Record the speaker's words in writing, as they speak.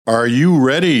Are you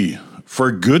ready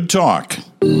for good talk? And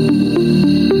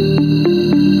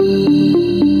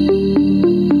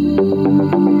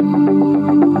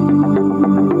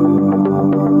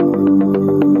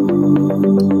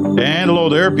hello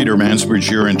there, Peter Mansbridge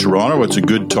here in Toronto. It's a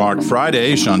Good Talk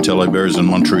Friday. Chantal Hebert's in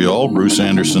Montreal. Bruce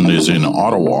Anderson is in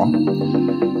Ottawa.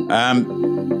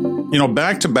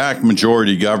 Back-to-back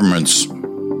majority governments,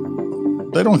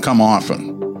 they don't come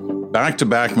often.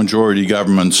 Back-to-back majority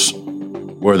governments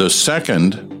where the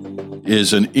second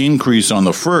is an increase on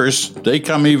the first, they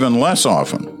come even less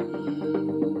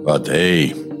often. But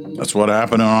hey, that's what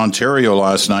happened in Ontario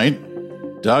last night.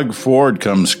 Doug Ford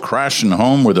comes crashing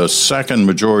home with a second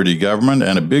majority government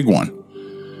and a big one.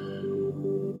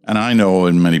 And I know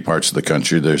in many parts of the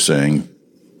country they're saying,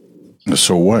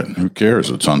 so what? Who cares?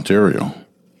 It's Ontario.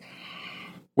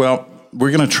 Well,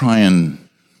 we're going to try and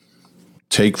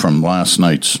take from last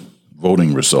night's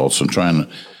voting results and try and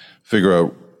figure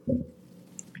out,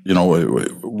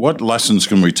 what lessons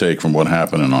can we take from what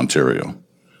happened in Ontario?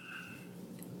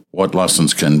 What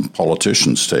lessons can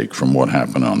politicians take from what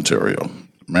happened in Ontario?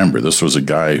 Remember, this was a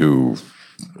guy who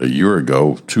a year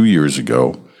ago, 2 years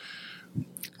ago,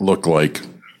 looked like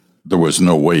there was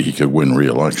no way he could win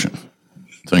re-election.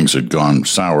 Things had gone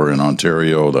sour in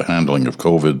Ontario, the handling of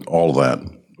COVID, all that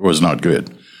was not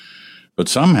good. But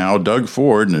somehow Doug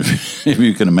Ford, and if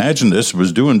you can imagine this,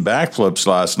 was doing backflips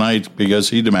last night because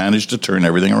he managed to turn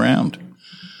everything around.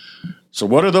 So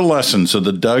what are the lessons of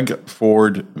the Doug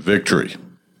Ford victory?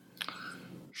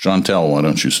 Chantal, why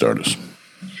don't you start us?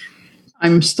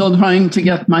 I'm still trying to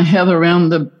get my head around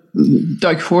the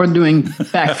Doug Ford doing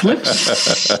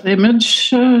backflips image.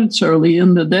 It's early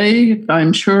in the day.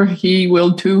 I'm sure he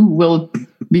will too. Will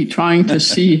be trying to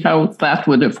see how that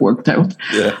would have worked out.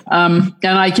 Yeah.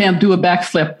 And I can't do a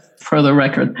backflip for the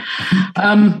record.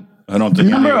 I don't think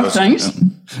number of things.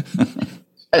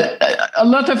 A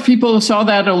lot of people saw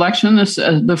that election as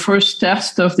the first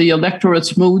test of the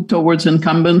electorate's mood towards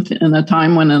incumbent in a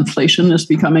time when inflation is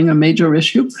becoming a major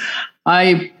issue.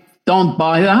 I don't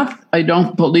buy that. I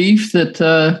don't believe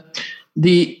that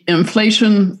the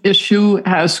inflation issue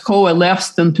has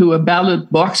coalesced into a ballot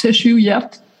box issue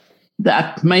yet.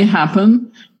 That may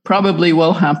happen, probably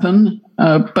will happen.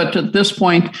 But at this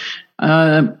point,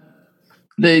 the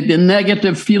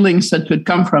negative feelings that could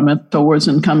come from it towards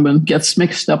incumbent gets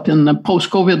mixed up in the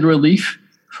post-COVID relief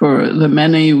for the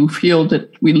many who feel that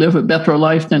we live a better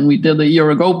life than we did a year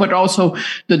ago, but also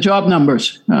the job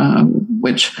numbers,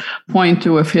 which point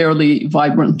to a fairly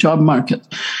vibrant job market.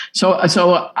 So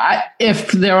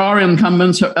if there are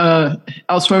incumbents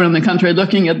elsewhere in the country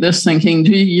looking at this thinking,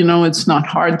 gee, it's not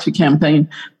hard to campaign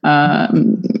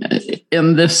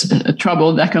in this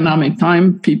troubled economic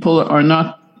time, people are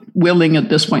not willing at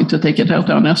this point to take it out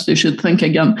on us. They should think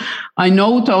again. I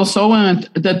note also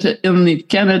that in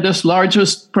Canada's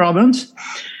largest province,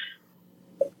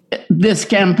 this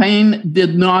campaign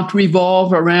did not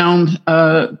revolve around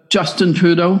Justin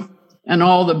Trudeau and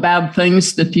all the bad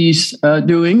things that he's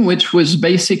doing, which was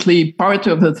basically part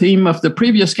of the theme of the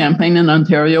previous campaign in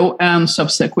Ontario and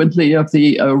subsequently of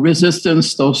the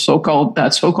resistance, that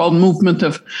so-called movement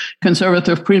of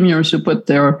conservative premiers who put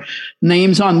their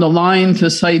names on the line to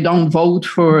say, don't vote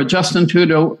for Justin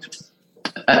Trudeau.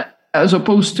 As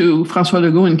opposed to François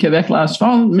Legault in Quebec last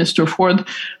fall, Mr. Ford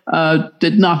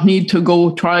did not need to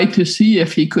go try to see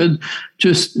if he could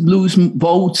just lose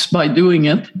votes by doing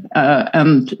it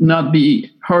and not be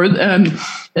heard. And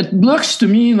it looks to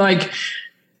me like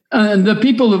the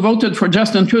people who voted for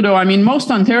Justin Trudeau, most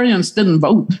Ontarians didn't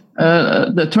vote.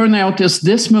 The turnout is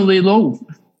dismally low.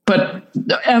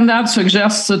 And that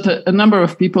suggests that a number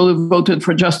of people who voted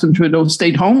for Justin Trudeau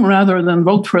stayed home rather than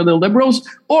vote for the Liberals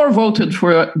or voted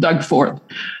for Doug Ford.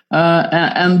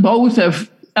 And both have,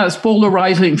 as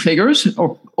polarizing figures,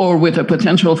 or with a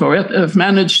potential for it, have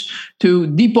managed to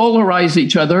depolarize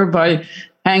each other by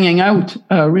hanging out.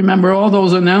 Remember all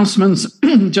those announcements,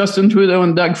 Justin Trudeau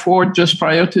and Doug Ford, just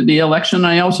prior to the election.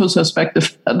 I also suspect the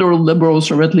federal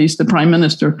Liberals, or at least the Prime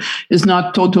Minister, is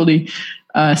not totally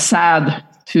sad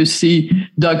to see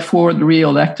Doug Ford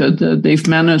re-elected. They've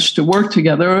managed to work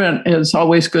together, and it's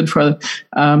always good for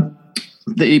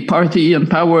the party in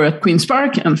power at Queen's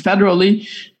Park and federally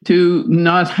to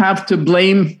not have to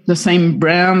blame the same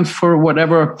brand for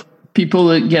whatever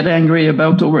people get angry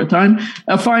about over time.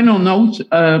 A final note,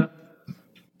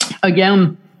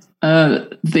 again,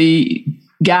 the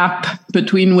gap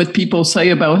between what people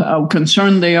say about how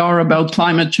concerned they are about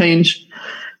climate change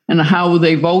and how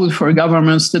they vote for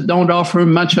governments that don't offer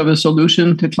much of a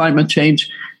solution to climate change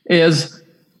is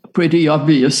pretty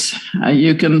obvious.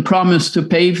 You can promise to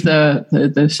pave the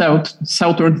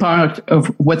southern part of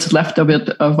what's left of it,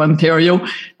 of Ontario,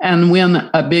 and win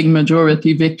a big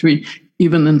majority victory,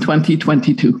 even in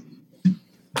 2022.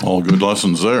 All good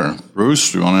lessons there.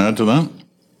 Bruce, do you want to add to that?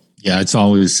 Yeah, it's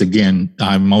always, again,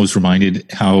 I'm always reminded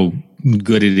how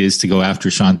good it is to go after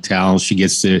Chantal. She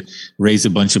gets to raise a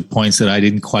bunch of points that I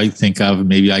didn't quite think of.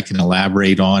 Maybe I can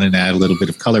elaborate on and add a little bit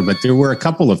of color. But there were a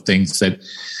couple of things that,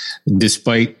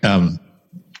 despite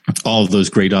all of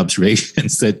those great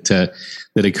observations, that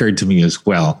occurred to me as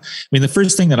well. I mean, the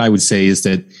first thing that I would say is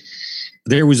that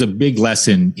there was a big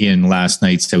lesson in last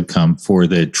night's outcome for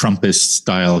the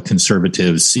Trumpist-style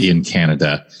conservatives in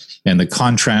Canada, and the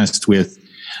contrast with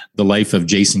the life of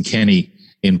Jason Kenney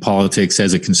in politics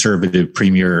as a conservative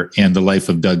premier and the life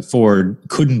of Doug Ford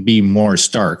couldn't be more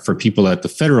stark for people at the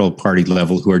federal party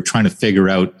level who are trying to figure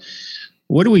out,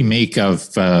 what do we make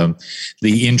of the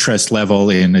interest level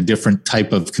in a different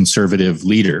type of conservative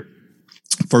leader?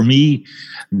 For me,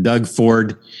 Doug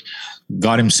Ford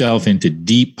got himself into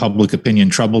deep public opinion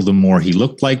trouble the more he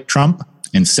looked like Trump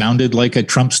and sounded like a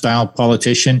Trump-style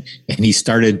politician, and he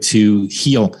started to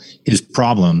heal his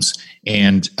problems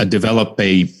and develop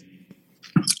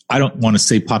I don't want to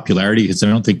say popularity, because I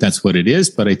don't think that's what it is,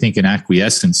 but I think an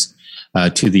acquiescence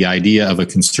to the idea of a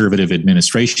conservative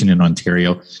administration in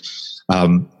Ontario.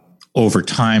 Over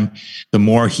time, the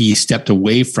more he stepped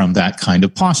away from that kind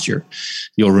of posture.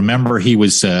 You'll remember he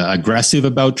was aggressive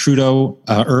about Trudeau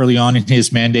early on in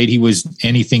his mandate. He was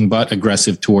anything but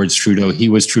aggressive towards Trudeau. He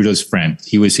was Trudeau's friend.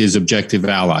 He was his objective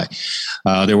ally.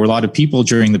 There were a lot of people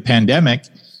during the pandemic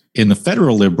in the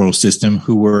federal Liberal system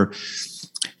who were,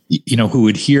 who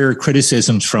would hear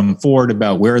criticisms from Ford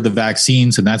about where are the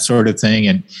vaccines and that sort of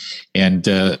thing. And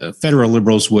federal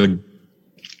Liberals would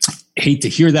hate to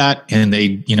hear that. And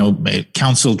they,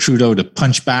 counsel Trudeau to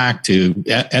punch back, to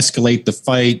escalate the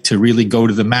fight, to really go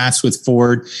to the mats with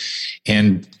Ford.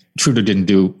 And Trudeau didn't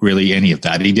do really any of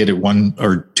that. He did it one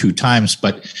or two times,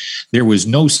 but there was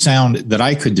no sound that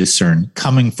I could discern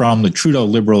coming from the Trudeau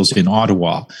Liberals in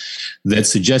Ottawa that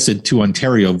suggested to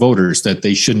Ontario voters that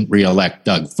they shouldn't re-elect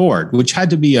Doug Ford, which had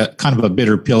to be a kind of a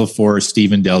bitter pill for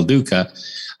Stephen Del Duca.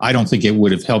 I don't think it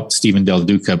would have helped Stephen Del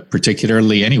Duca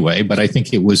particularly anyway, but I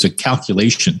think it was a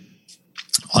calculation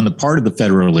on the part of the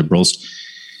federal Liberals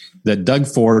that Doug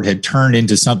Ford had turned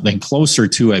into something closer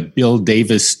to a Bill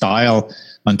Davis style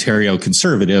Ontario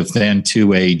conservative than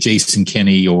to a Jason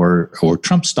Kenney or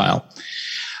Trump style.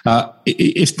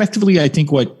 Effectively, I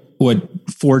think what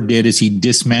Ford did is he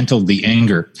dismantled the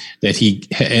anger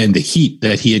and the heat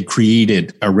that he had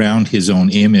created around his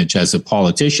own image as a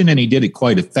politician, and he did it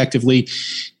quite effectively.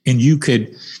 And you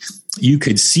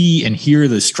could see and hear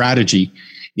the strategy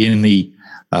in the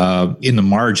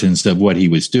margins of what he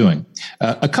was doing.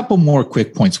 A couple more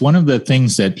quick points. One of the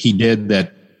things that he did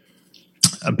that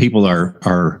people are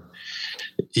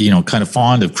kind of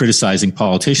fond of criticizing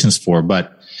politicians for,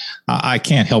 but I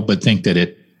can't help but think that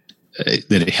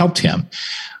it helped him,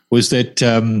 was that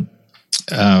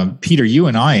Peter, you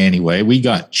and I anyway, we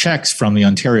got checks from the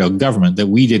Ontario government that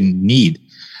we didn't need.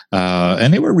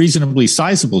 And they were reasonably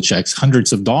sizable checks,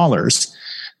 hundreds of dollars,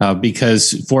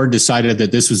 because Ford decided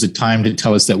that this was a time to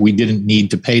tell us that we didn't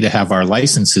need to pay to have our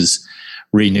licenses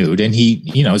renewed. And he,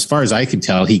 as far as I could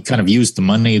tell, he kind of used the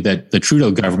money that the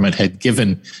Trudeau government had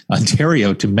given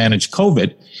Ontario to manage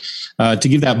COVID to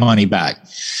give that money back.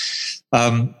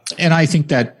 And I think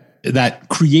that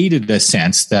created a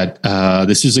sense that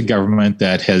this is a government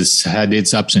that has had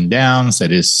its ups and downs,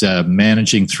 that is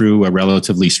managing through a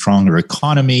relatively stronger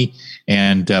economy,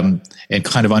 and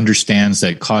kind of understands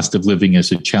that cost of living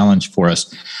is a challenge for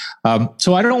us.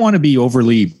 So I don't want to be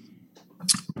overly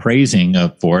praising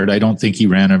Ford. I don't think he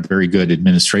ran a very good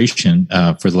administration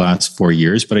for the last 4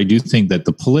 years, but I do think that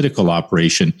the political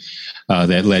operation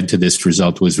that led to this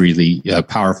result was really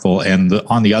powerful. And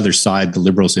on the other side, the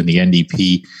Liberals and the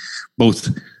NDP both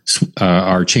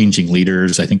are changing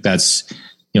leaders. I think that's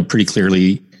pretty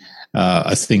clearly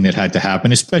a thing that had to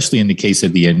happen, especially in the case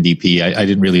of the NDP. I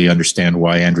didn't really understand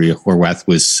why Andrea Horwath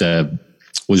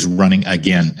was running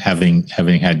again, having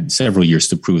had several years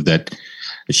to prove that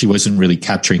she wasn't really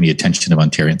capturing the attention of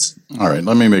Ontarians. All right,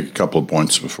 let me make a couple of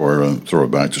points before I throw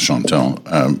it back to Chantal.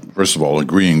 First of all,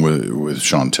 agreeing with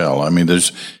Chantal, I mean,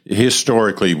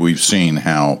 historically we've seen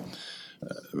how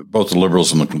both the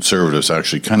Liberals and the Conservatives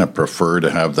actually kind of prefer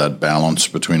to have that balance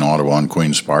between Ottawa and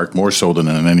Queen's Park, more so than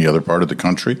in any other part of the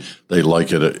country. They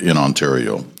like it in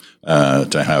Ontario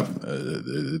to have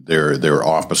their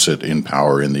opposite in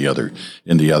power in the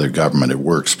other government. It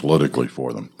works politically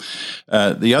for them.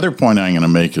 The other point I'm going to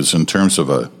make is in terms of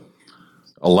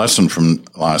a lesson from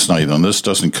last night, and this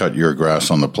doesn't cut your grass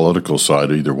on the political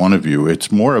side, either one of you.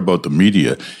 It's more about the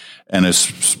media, and it's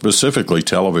specifically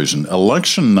television.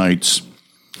 Election nights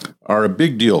are a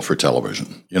big deal for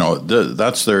television.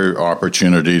 That's their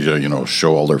opportunity to,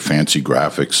 show all their fancy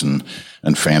graphics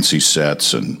and fancy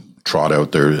sets and trot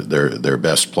out their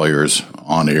best players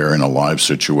on air in a live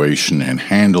situation and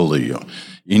handle the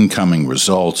incoming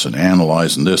results and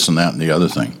analyzing this and that and the other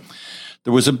thing.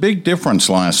 There was a big difference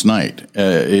last night.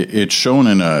 It's shown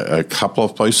in a couple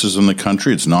of places in the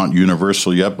country. It's not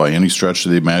universal yet by any stretch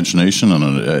of the imagination,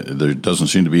 and there doesn't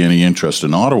seem to be any interest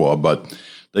in Ottawa, but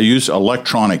they used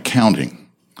electronic counting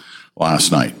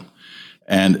last night.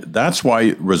 And that's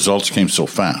why results came so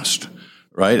fast,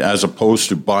 right, as opposed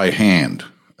to by hand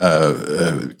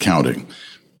counting.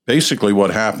 Basically,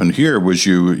 what happened here was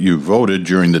you voted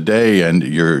during the day, and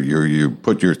you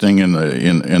put your thing in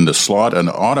the slot, and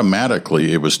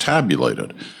automatically it was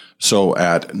tabulated. So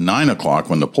at 9 o'clock,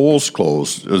 when the polls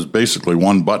closed, it was basically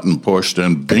one button pushed,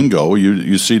 and bingo,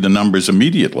 you see the numbers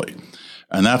immediately.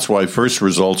 And that's why first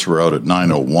results were out at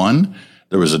 9:01.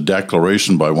 There was a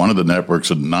declaration by one of the networks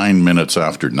at 9 minutes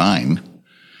after 9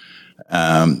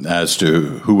 as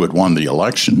to who had won the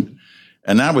election.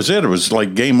 And that was it. It was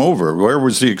like game over. Where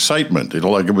was the excitement? It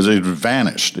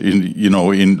vanished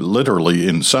literally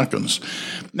in seconds.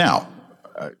 Now,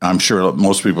 I'm sure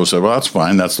most people say, well, that's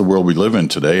fine. That's the world we live in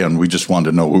today. And we just want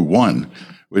to know who won.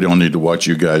 We don't need to watch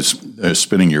you guys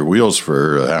spinning your wheels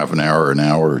for half an hour,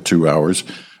 or 2 hours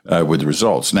with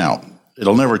results. Now,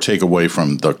 it'll never take away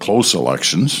from the close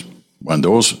elections when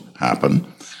those happen.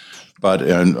 But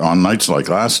on nights like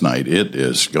last night, it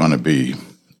is going to be,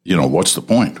 what's the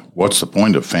point? What's the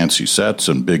point of fancy sets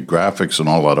and big graphics and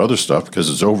all that other stuff, because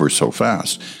it's over so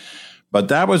fast? But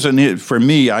that was for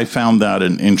me, I found that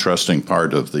an interesting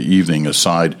part of the evening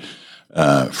aside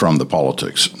from the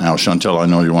politics. Now, Chantal, I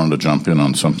know you wanted to jump in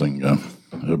on something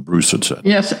Bruce had said.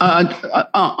 Yes,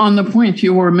 on the point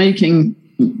you were making,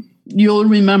 you'll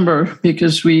remember,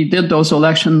 because we did those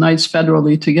election nights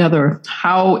federally together,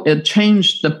 how it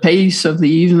changed the pace of the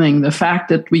evening. The fact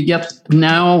that we get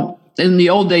now, in the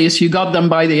old days, you got them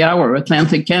by the hour,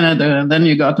 Atlantic Canada, and then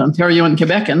you got Ontario and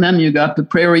Quebec, and then you got the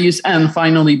prairies, and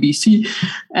finally BC.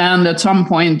 And at some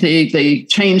point, they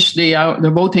changed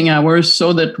the voting hours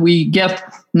so that we get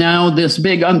now this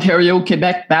big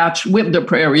Ontario-Quebec batch with the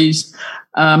prairies,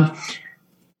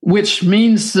 which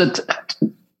means that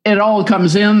it all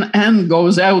comes in and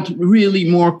goes out really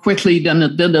more quickly than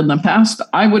it did in the past.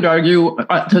 I would argue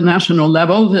at the national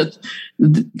level that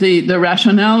the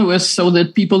rationale was so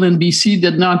that people in BC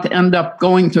did not end up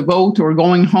going to vote or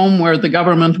going home where the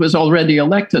government was already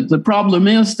elected. The problem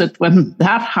is that when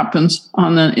that happens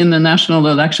in the national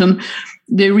election,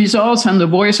 the results and the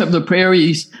voice of the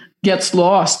prairies gets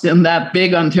lost in that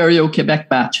big Ontario-Quebec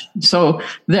batch. So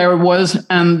there was,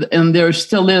 and there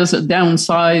still is, a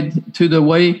downside to the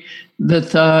way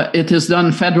that it is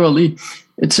done federally.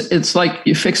 It's like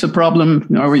you fix a problem,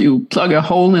 or you plug a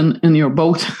hole in your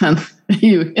boat, and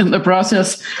you, in the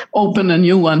process, open a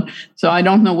new one. So I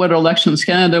don't know what Elections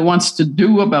Canada wants to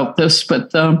do about this,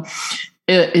 but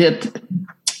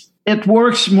it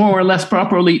works more or less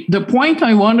properly. The point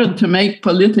I wanted to make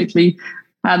politically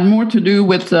had more to do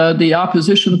with the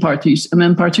opposition parties, and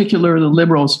in particular the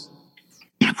Liberals.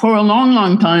 For a long,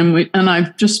 long time, and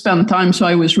I've just spent time, so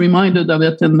I was reminded of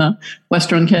it in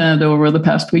Western Canada over the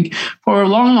past week. For a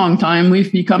long, long time,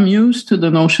 we've become used to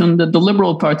the notion that the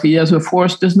Liberal Party as a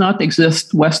force does not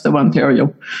exist west of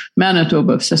Ontario,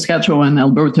 Manitoba, Saskatchewan,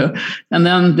 Alberta. And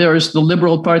then there's the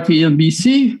Liberal Party in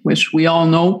BC, which we all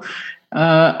know.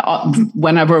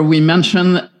 Whenever we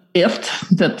mention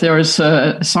that there is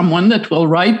someone that will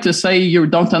write to say you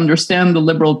don't understand the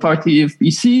Liberal Party of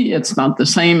BC. It's not the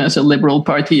same as a Liberal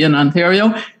Party in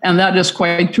Ontario. And that is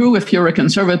quite true. If you're a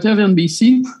Conservative in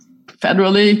BC,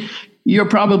 federally, you're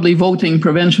probably voting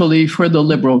provincially for the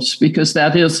Liberals, because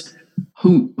that is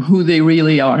who they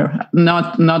really are,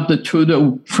 not the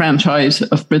Trudeau franchise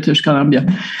of British Columbia.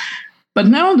 But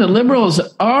now the Liberals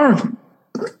are,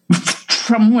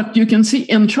 from what you can see,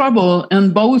 in trouble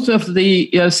in both of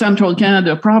the Central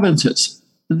Canada provinces.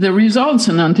 The results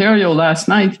in Ontario last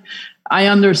night, I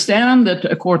understand that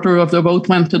a quarter of the vote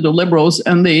went to the Liberals,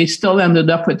 and they still ended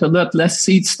up with a lot less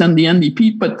seats than the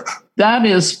NDP, but that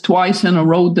is twice in a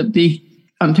row that the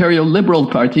Ontario Liberal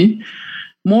Party,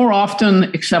 more often,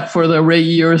 except for the Ray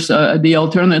years, the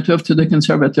alternative to the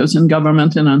Conservatives in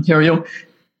government in Ontario,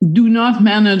 do not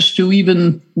manage to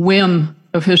even win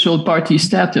official party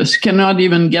status, cannot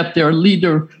even get their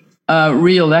leader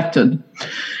re-elected.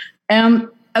 And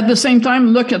at the same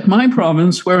time, look at my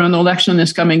province, where an election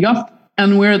is coming up.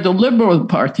 and where the Liberal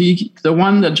Party, the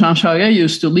one that Jean Charest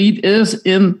used to lead, is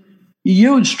in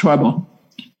huge trouble.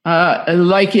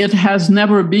 Like it has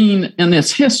never been in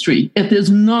its history. It is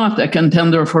not a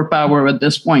contender for power at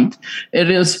this point.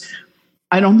 It is,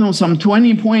 I don't know, some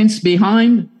 20 points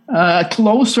behind,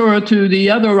 closer to the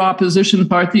other opposition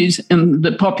parties in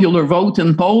the popular vote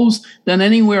in polls than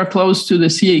anywhere close to the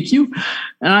CAQ.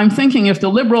 And I'm thinking if the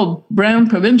Liberal brand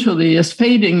provincially is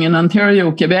fading in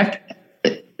Ontario, Quebec,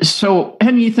 so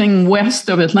anything west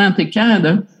of Atlantic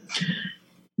Canada,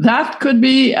 that could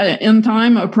be, in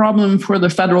time, a problem for the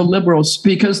federal Liberals,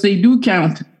 because they do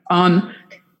count on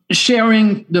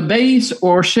sharing the base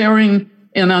or sharing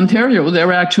in Ontario.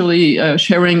 They're actually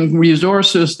sharing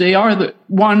resources. They are the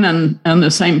one and the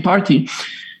same party.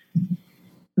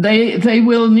 They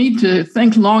will need to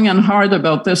think long and hard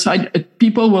about this.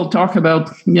 People will talk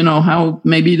about, how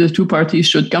maybe the two parties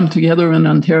should come together in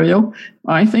Ontario.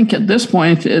 I think at this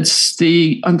point, it's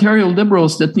the Ontario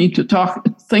Liberals that need to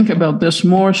think about this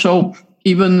more so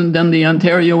even than the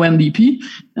Ontario NDP.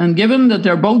 And given that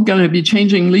they're both going to be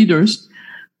changing leaders,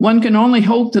 one can only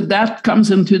hope that comes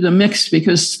into the mix,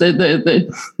 because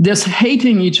this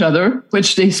hating each other,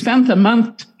 which they spent a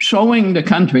month showing the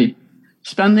country,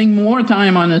 spending more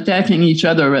time on attacking each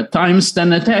other at times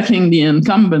than attacking the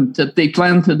incumbent that they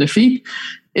plan to defeat,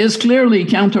 is clearly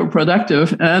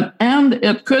counterproductive. And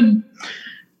it could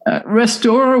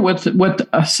restore what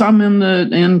some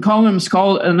in columns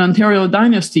call an Ontario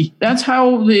dynasty. That's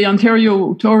how the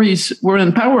Ontario Tories were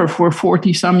in power for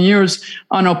 40-some years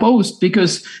unopposed,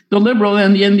 because the Liberal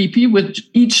and the NDP would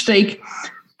each take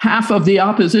half of the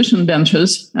opposition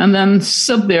benches and then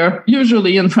sit there,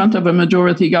 usually in front of a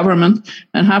majority government,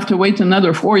 and have to wait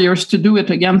another 4 years to do it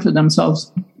again to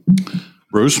themselves.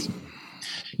 Bruce?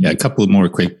 Yeah, a couple of more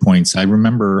quick points. I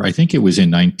remember, I think it was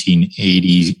in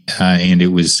 1980, and it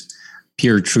was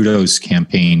Pierre Trudeau's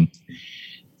campaign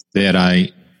that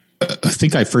I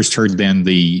think I first heard then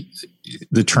the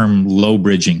term low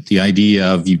bridging, the idea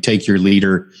of you take your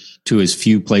leader to as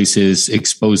few places,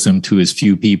 expose them to as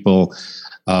few people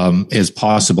as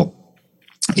possible.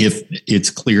 If it's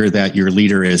clear that your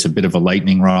leader is a bit of a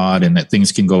lightning rod and that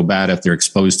things can go bad if they're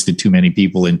exposed to too many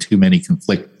people in too many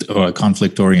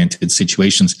conflict-oriented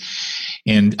situations.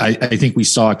 And I think we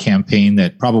saw a campaign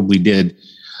that probably did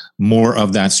more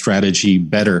of that strategy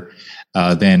better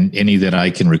than any that I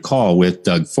can recall with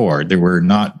Doug Ford. There were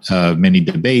not many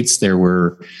debates. There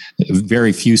were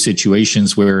very few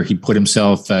situations where he put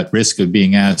himself at risk of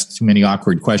being asked too many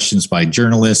awkward questions by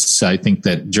journalists. I think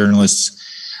that journalists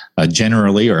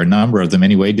generally, or a number of them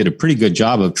anyway, did a pretty good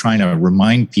job of trying to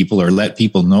remind people or let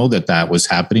people know that was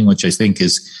happening, which I think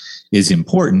is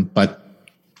important. But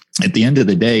at the end of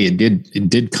the day, it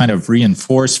did kind of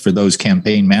reinforce for those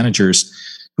campaign managers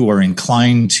who are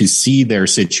inclined to see their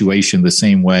situation the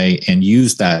same way and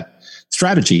use that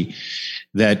strategy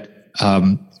that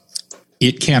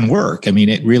it can work. I mean,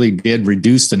 it really did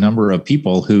reduce the number of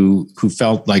people who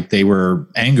felt like they were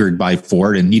angered by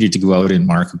Ford and needed to go out and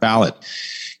mark a ballot.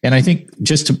 And I think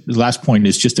the last point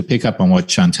is just to pick up on what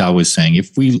Chantal was saying.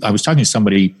 I was talking to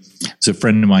somebody, it's a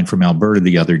friend of mine from Alberta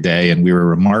the other day, and we were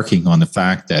remarking on the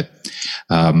fact that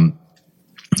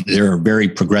there are very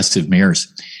progressive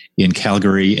mayors in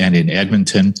Calgary and in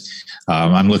Edmonton.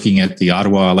 I'm looking at the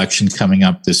Ottawa election coming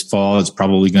up this fall. It's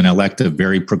probably going to elect a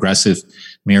very progressive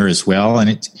mayor as well. And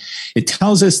it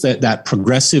tells us that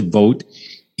progressive vote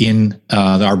in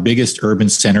our biggest urban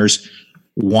centers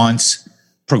wants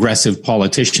progressive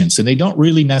politicians, and they don't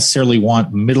really necessarily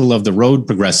want middle of the road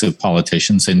progressive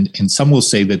politicians. And some will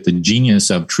say that the genius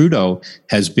of Trudeau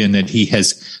has been that he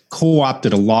has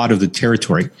co-opted a lot of the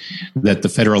territory that the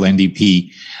federal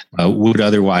NDP would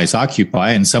otherwise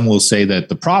occupy. And some will say that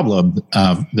the problem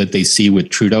that they see with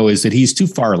Trudeau is that he's too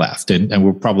far left, and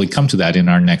we'll probably come to that in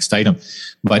our next item.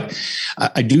 But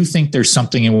I do think there's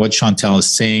something in what Chantal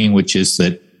is saying, which is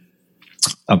that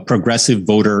a progressive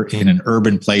voter in an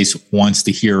urban place wants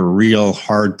to hear real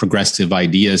hard progressive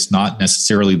ideas, not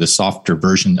necessarily the softer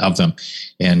version of them.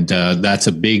 And that's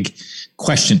a big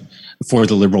question for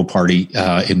the Liberal Party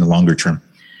in the longer term.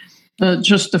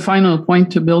 Just a final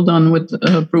point to build on what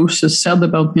Bruce has said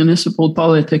about municipal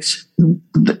politics.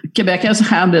 Quebec has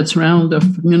had its round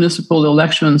of municipal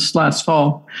elections last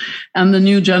fall, and the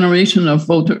new generation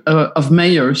of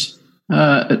mayors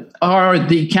are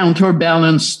the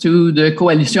counterbalance to the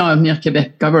Coalition Avenir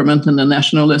Québec government in the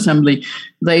National Assembly.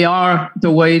 They are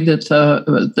the way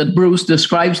that Bruce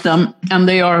describes them, and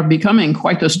they are becoming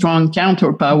quite a strong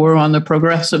counterpower on the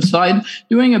progressive side,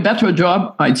 doing a better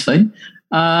job, I'd say,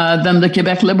 than the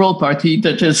Quebec Liberal Party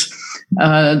that is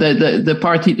the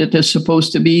party that is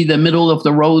supposed to be the middle of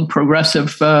the road,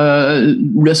 progressive,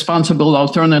 responsible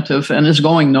alternative, and is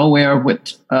going nowhere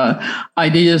with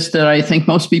ideas that I think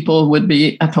most people would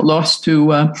be at a loss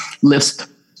to list.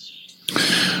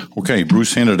 Okay,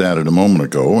 Bruce hinted at it a moment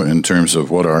ago in terms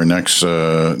of what our next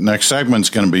segment's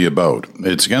going to be about.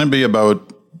 It's going to be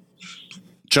about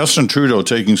Justin Trudeau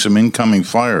taking some incoming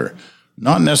fire,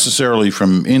 not necessarily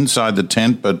from inside the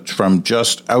tent, but from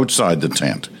just outside the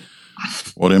tent.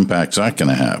 What impact's that going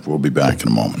to have? We'll be back in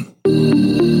a moment.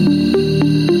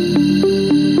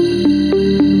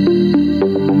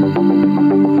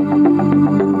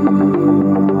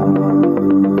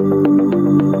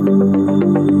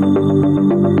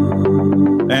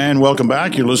 And welcome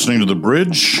back. You're listening to The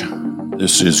Bridge.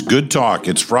 This is Good Talk.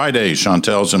 It's Friday.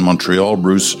 Chantal's in Montreal.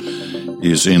 Bruce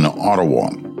is in Ottawa.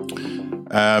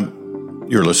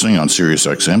 You're listening on Sirius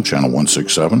XM, Channel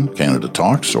 167, Canada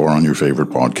Talks, or on your favorite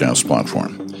podcast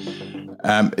platform.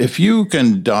 If you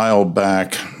can dial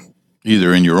back,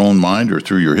 either in your own mind or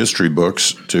through your history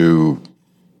books, to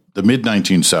the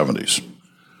mid-1970s,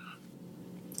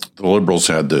 the Liberals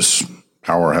had this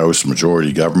powerhouse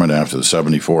majority government after the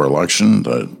 74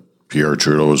 election. Pierre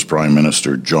Trudeau was Prime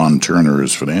Minister, John Turner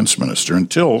as Finance Minister,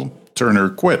 until Turner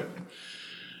quit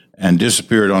and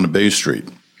disappeared on a Bay Street.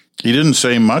 He didn't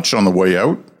say much on the way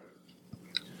out,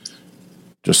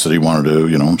 just that he wanted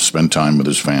to, spend time with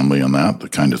his family and that, the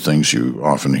kind of things you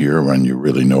often hear when you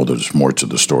really know there's more to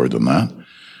the story than that.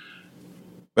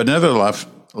 But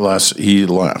nevertheless, he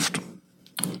left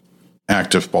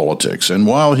active politics. And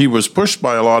while he was pushed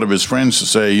by a lot of his friends to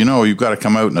say, you've got to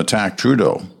come out and attack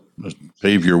Trudeau,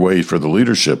 pave your way for the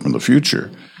leadership in the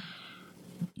future,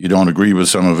 you don't agree with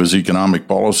some of his economic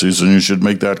policies, and you should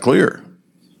make that clear.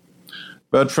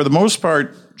 But for the most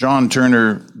part, John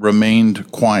Turner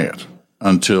remained quiet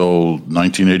until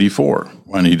 1984,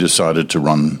 when he decided to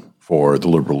run for the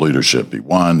Liberal leadership. He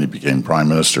won, he became Prime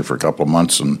Minister for a couple of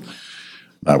months, and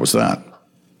that was that.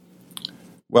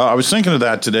 Well, I was thinking of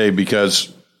that today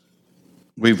because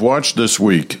we've watched this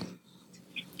week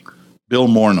Bill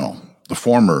Morneau, the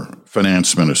former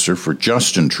finance minister for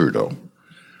Justin Trudeau,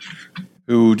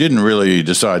 who didn't really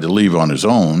decide to leave on his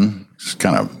own, just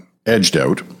kind of edged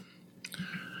out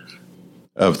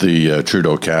of the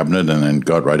Trudeau cabinet and then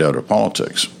got right out of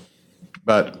politics.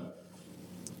 But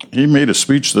he made a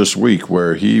speech this week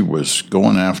where he was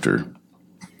going after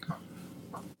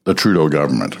the Trudeau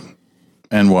government.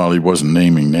 And while he wasn't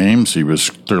naming names, he was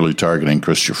clearly targeting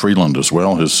Chrystia Freeland as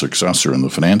well, his successor in the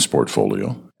finance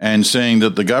portfolio, and saying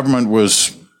that the government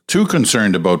was too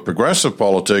concerned about progressive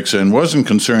politics and wasn't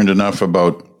concerned enough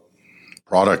about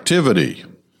productivity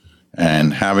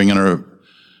and having a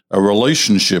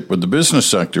relationship with the business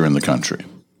sector in the country.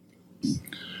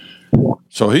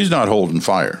 So he's not holding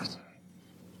fire.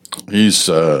 He's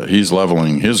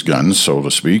leveling his guns, so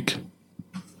to speak,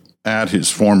 at his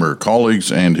former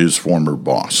colleagues and his former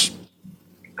boss.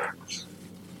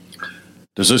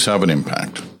 Does this have an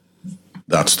impact?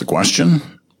 That's the question.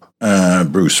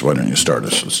 Bruce, why don't you start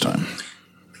us this time?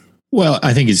 Well,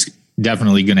 I think it's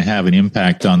definitely going to have an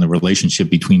impact on the relationship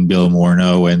between Bill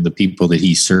Morneau and the people that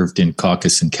he served in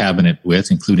caucus and cabinet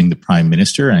with, including the Prime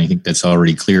Minister. And I think that's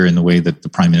already clear in the way that the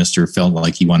Prime Minister felt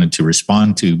like he wanted to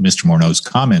respond to Mr. Morneau's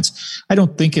comments. I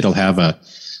don't think it'll have a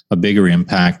bigger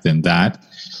impact than that.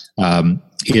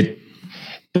 It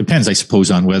depends, I suppose,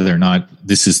 on whether or not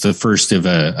this is the first of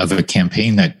a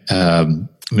campaign that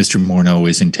Mr. Morneau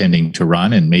is intending to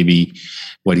run, and maybe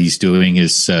what he's doing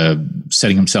is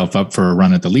setting himself up for a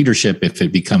run at the leadership if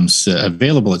it becomes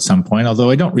available at some point,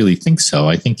 although I don't really think so.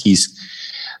 I think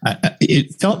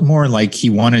it felt more like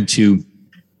he wanted to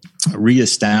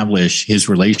reestablish his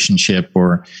relationship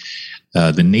or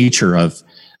the nature of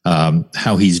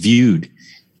how he's viewed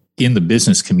in the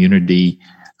business community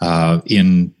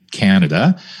in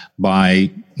Canada by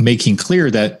making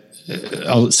clear that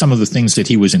some of the things that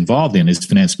he was involved in as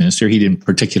finance minister, he didn't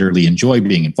particularly enjoy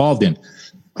being involved in.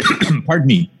 Pardon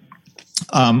me.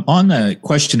 On the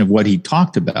question of what he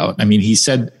talked about, I mean, he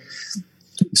said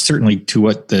certainly to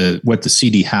what the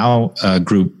CD Howe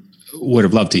group would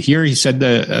have loved to hear. He said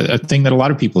a thing that a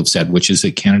lot of people have said, which is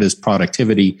that Canada's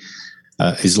productivity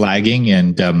is lagging,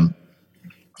 and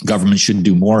government should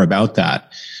do more about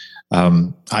that.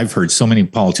 I've heard so many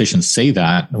politicians say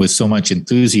that with so much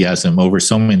enthusiasm over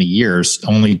so many years,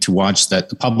 only to watch that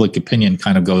the public opinion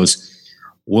kind of goes,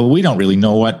 well, we don't really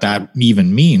know what that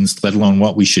even means, let alone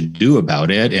what we should do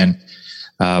about it. And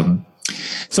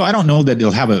So I don't know that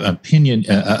it'll have an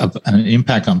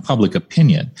impact on public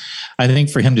opinion. I think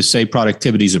for him to say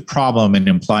productivity is a problem and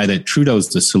imply that Trudeau's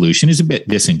the solution is a bit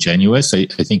disingenuous. I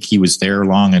think he was there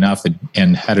long enough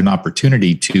and had an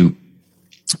opportunity to,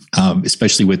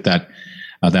 especially with that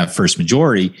first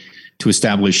majority, to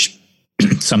establish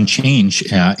some change,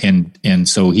 and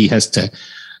so he has to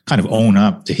kind of own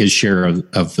up to his share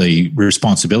of the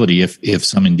responsibility if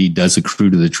some indeed does accrue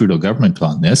to the Trudeau government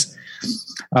on this.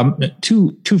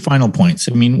 Two final points.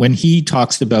 I mean, when he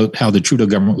talks about how the Trudeau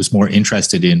government was more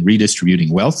interested in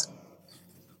redistributing wealth,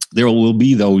 there will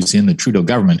be those in the Trudeau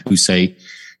government who say,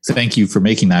 thank you for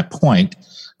making that point.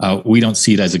 We don't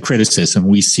see it as a criticism.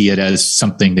 We see it as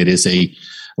something that is a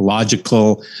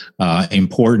logical,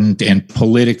 important, and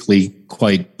politically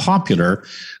quite popular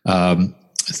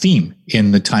theme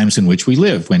in the times in which we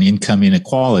live, when income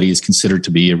inequality is considered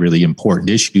to be a really important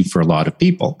issue for a lot of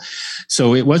people.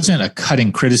 So it wasn't a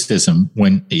cutting criticism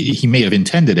when he may have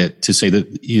intended it to say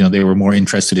that, they were more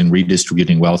interested in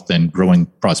redistributing wealth than growing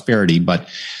prosperity, but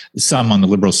some on the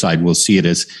Liberal side will see it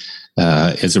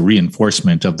as a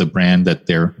reinforcement of the brand that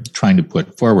they're trying to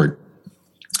put forward.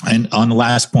 And on the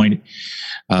last point,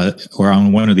 or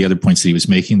on one of the other points that he was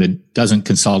making that doesn't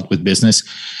consult with business,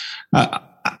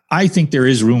 I think there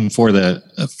is room for the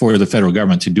federal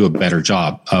government to do a better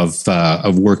job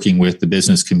of working with the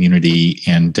business community,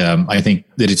 and I think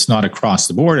that it's not across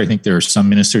the board. I think there are some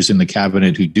ministers in the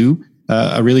cabinet who do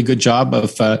a really good job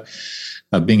of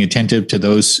being attentive to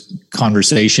those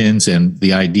conversations and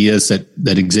the ideas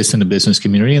that exist in the business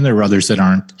community, and there are others that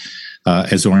aren't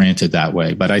as oriented that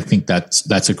way. But I think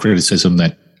that's a criticism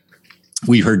that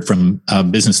we heard from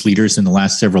business leaders in the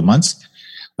last several months.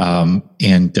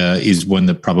 And is one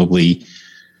that probably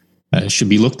should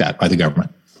be looked at by the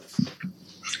government.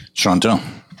 Chantal.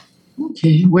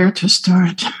 Okay, where to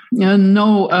start?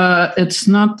 It's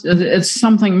not. It's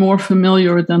something more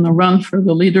familiar than a run for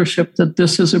the leadership that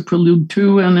this is a prelude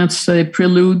to, and it's a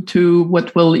prelude to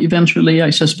what will eventually,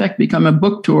 I suspect, become a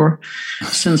book tour,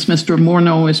 since Mr.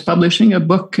 Morneau is publishing a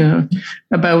book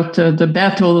about the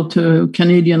battle to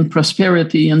Canadian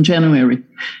prosperity in January.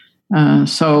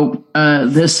 So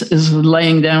this is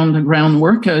laying down the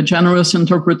groundwork. A generous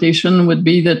interpretation would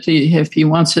be that if he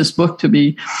wants his book to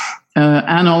be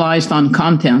analyzed on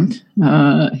content,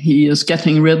 he is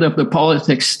getting rid of the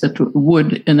politics that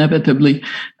would inevitably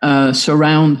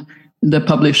surround the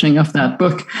publishing of that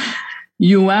book.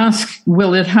 You ask,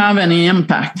 will it have any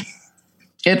impact?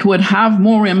 It would have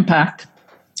more impact,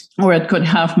 or it could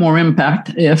have more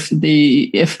impact if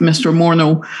Mr.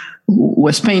 Morneau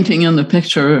was painting in the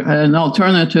picture an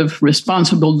alternative,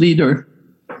 responsible leader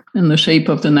in the shape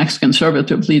of the next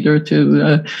Conservative leader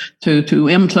to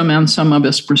implement some of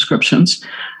his prescriptions.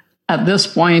 At this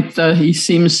point, he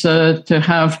seems to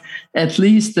have at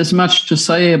least as much to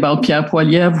say about Pierre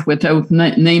Poilievre without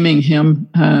naming him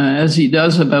as he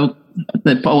does about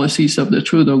the policies of the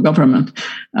Trudeau government.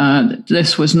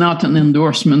 This was not an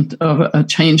endorsement of a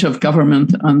change of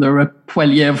government under a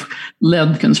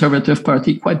Poilievre-led Conservative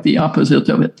Party, quite the opposite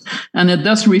of it. And it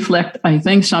does reflect, I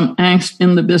think, some angst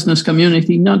in the business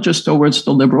community, not just towards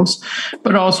the Liberals,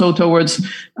 but also towards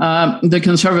the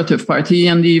Conservative Party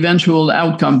and the eventual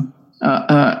outcome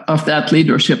of that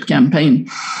leadership campaign.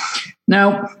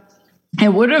 Now,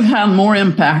 it would have had more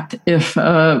impact if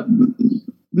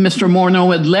Mr.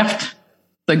 Morneau had left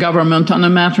the government on a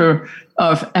matter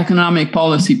of economic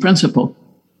policy principle.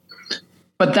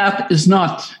 But that is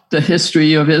not the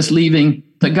history of his leaving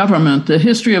the government. The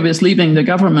history of his leaving the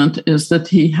government is that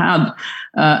he had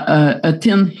a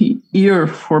thin ear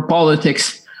for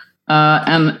politics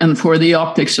and for the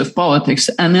optics of politics.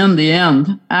 And in the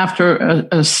end, after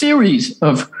a series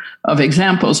of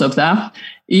examples of that,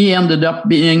 he ended up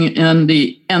being in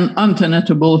an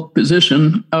untenable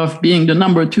position of being the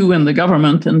number two in the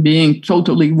government and being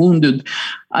totally wounded.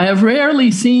 I have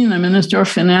rarely seen a Minister of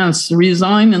Finance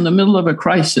resign in the middle of a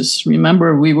crisis.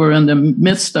 Remember, we were in the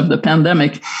midst of the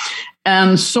pandemic,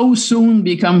 and so soon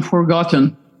become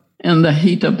forgotten in the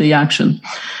heat of the action.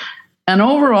 And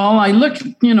overall, I look,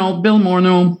 Bill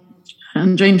Morneau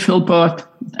and Jane Philpott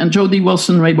and Jody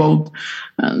Wilson-Raybould,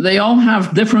 they all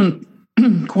have different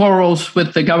quarrels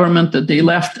with the government that they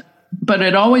left, but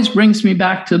it always brings me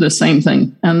back to the same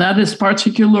thing. And that is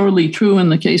particularly true in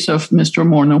the case of Mr.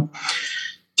 Morneau.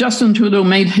 Justin Trudeau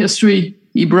made history.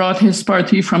 He brought his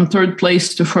party from third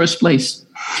place to first place.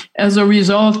 As a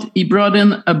result, he brought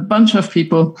in a bunch of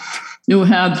people who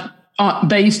had,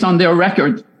 based on their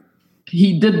record,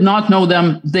 he did not know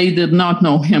them, they did not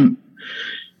know him,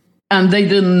 and they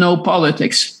didn't know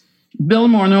politics. Bill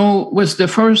Morneau was the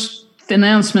first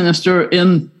finance minister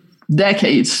in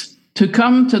decades to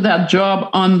come to that job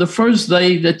on the first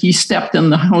day that he stepped in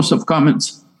the House of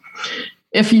Commons.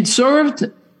 If he'd served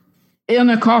in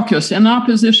a caucus, in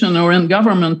opposition or in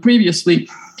government previously,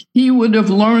 he would have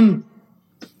learned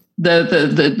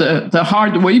the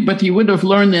hard way, but he would have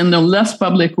learned in a less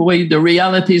public way the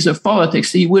realities of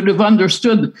politics. He would have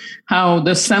understood how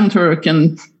the center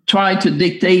can try to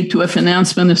dictate to a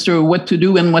finance minister what to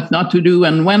do and what not to do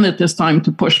and when it is time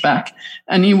to push back.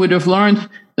 And he would have learned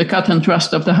the cut and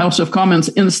thrust of the House of Commons.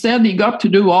 Instead, he got to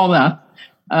do all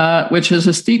that, which is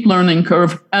a steep learning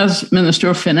curve as Minister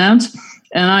of Finance.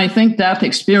 And I think that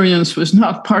experience was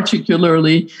not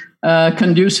particularly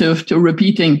conducive to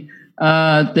repeating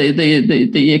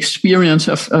the experience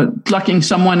of plucking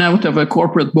someone out of a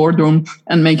corporate boardroom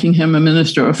and making him a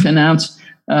Minister of Finance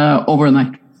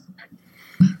overnight.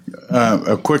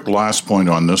 A quick last point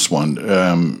on this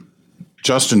one.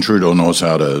 Justin Trudeau knows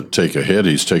how to take a hit.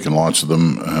 He's taken lots of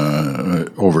them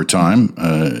over time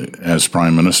as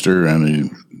Prime Minister, and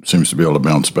he seems to be able to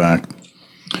bounce back.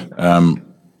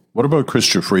 What about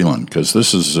Chrystia Freeland? Because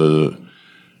this is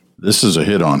a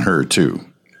hit on her too.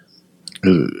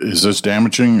 Is this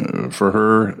damaging for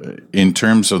her in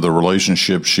terms of the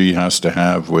relationship she has to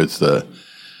have with the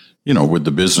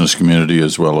business community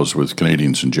as well as with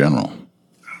Canadians in general?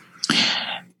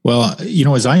 Well,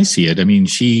 as I see it, I mean,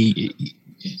 she,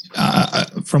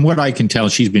 from what I can tell,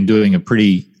 she's been doing a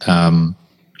pretty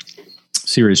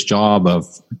serious job of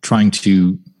trying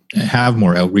to have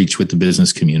more outreach with the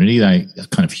business community. I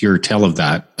kind of hear tell of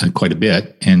that quite a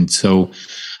bit. And so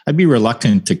I'd be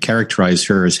reluctant to characterize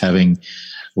her as having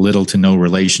little to no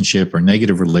relationship or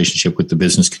negative relationship with the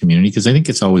business community, because I think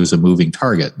it's always a moving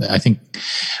target. I think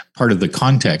part of the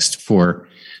context for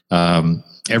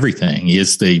everything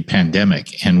is the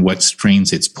pandemic and what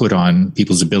strains it's put on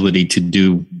people's ability to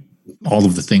do all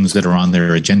of the things that are on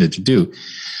their agenda to do.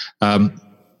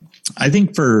 I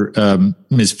think for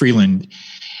Ms. Freeland,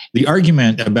 the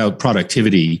argument about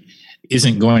productivity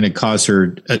isn't going to cause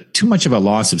her too much of a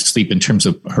loss of sleep in terms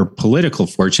of her political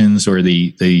fortunes or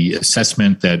the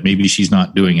assessment that maybe she's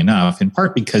not doing enough, in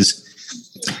part because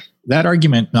that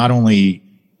argument not only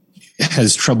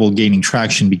has trouble gaining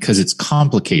traction because it's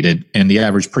complicated and the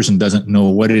average person doesn't know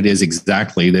what it is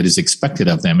exactly that is expected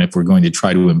of them if we're going to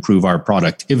try to improve our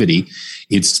productivity.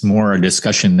 It's more a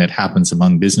discussion that happens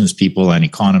among business people and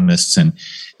economists, and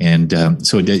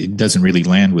so it doesn't really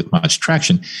land with much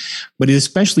traction. But it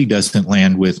especially doesn't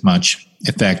land with much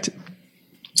effect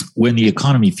when the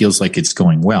economy feels like it's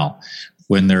going well,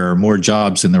 when there are more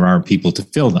jobs than there are people to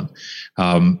fill them.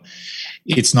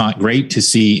 It's not great to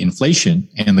see inflation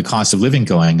and the cost of living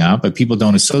going up, but people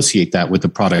don't associate that with the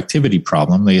productivity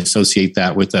problem. They associate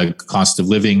that with the cost of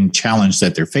living challenge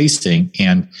that they're facing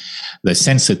and the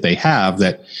sense that they have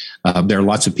that there are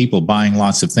lots of people buying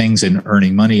lots of things and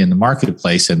earning money in the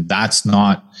marketplace. And that's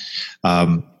not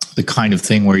the kind of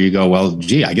thing where you go, well,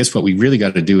 gee, I guess what we really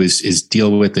got to do is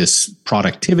deal with this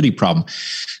productivity problem.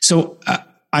 So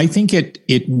I think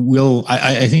it will.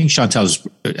 I think Chantal's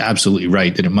absolutely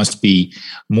right that it must be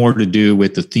more to do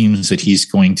with the themes that he's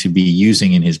going to be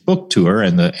using in his book tour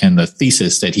and the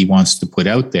thesis that he wants to put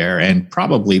out there, and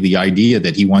probably the idea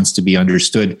that he wants to be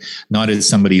understood not as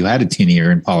somebody who had a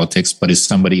tenure in politics, but as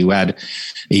somebody who had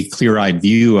a clear-eyed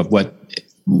view of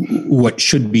what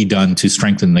should be done to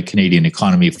strengthen the Canadian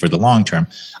economy for the long term.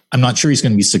 I'm not sure he's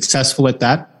going to be successful at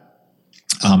that,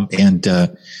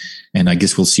 and I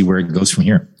guess we'll see where it goes from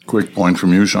here. Quick point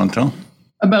from you, Chantal.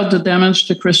 About the damage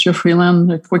to Chrystia Freeland,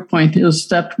 the quick point is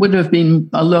that would have been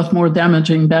a lot more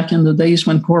damaging back in the days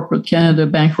when corporate Canada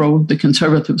bankrolled the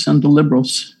Conservatives and the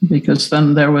Liberals, because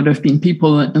then there would have been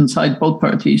people inside both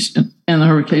parties, in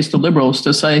her case the Liberals,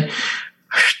 to say,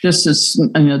 this is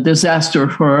a disaster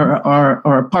for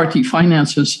our party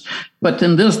finances. But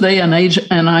in this day and age,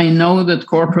 and I know that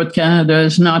corporate Canada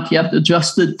is not yet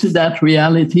adjusted to that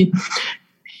reality,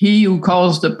 he who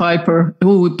pays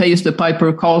the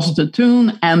piper calls the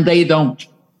tune, and they don't.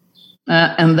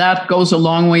 And that goes a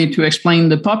long way to explain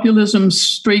the populism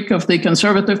streak of the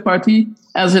Conservative Party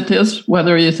as it is,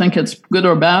 whether you think it's good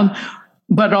or bad,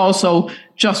 but also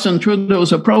Justin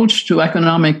Trudeau's approach to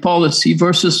economic policy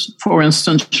versus, for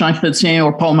instance, Jean Chrétien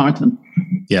or Paul Martin.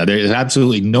 Yeah, there is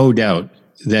absolutely no doubt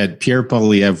that Pierre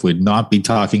Poilievre would not be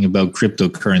talking about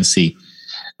cryptocurrency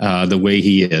the way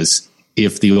he is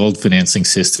if the old financing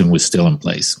system was still in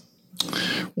place.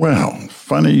 Well,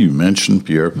 funny you mentioned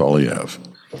Pierre Poilievre.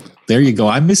 There you go.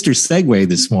 I'm Mr. Segway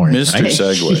this morning. Mr. Right?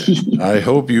 Segway. I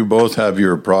hope you both have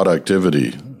your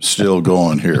productivity still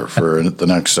going here for the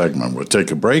next segment. We'll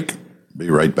take a break. Be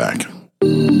right back.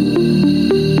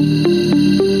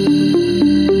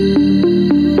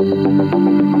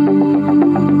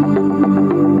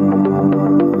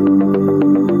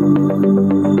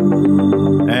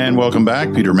 Welcome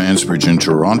back. Peter Mansbridge in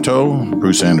Toronto,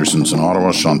 Bruce Anderson's in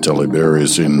Ottawa, Chantal Hébert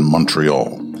is in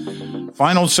Montreal.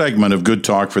 Final segment of Good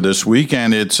Talk for this week,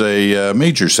 and it's a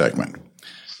major segment.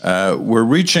 We're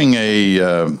reaching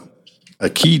a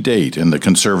key date in the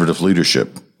Conservative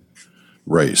leadership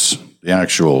race. The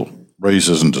actual race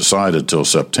isn't decided till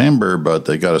September, but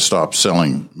they got to stop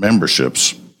selling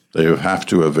memberships. They have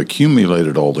to have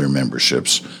accumulated all their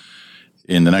memberships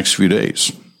in the next few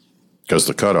days because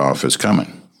the cutoff is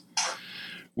coming,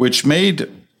 which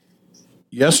made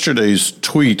yesterday's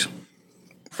tweet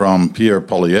from Pierre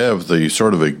Poilievre the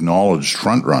sort of acknowledged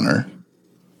frontrunner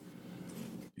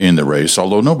in the race,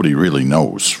 although nobody really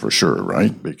knows for sure,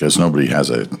 right? Because nobody has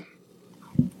a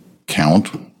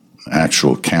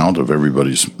actual count of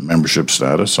everybody's membership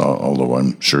status, although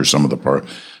I'm sure some of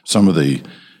the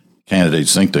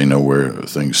candidates think they know where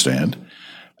things stand.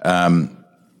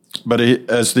 But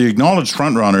as the acknowledged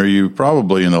frontrunner, you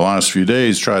probably in the last few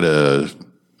days try to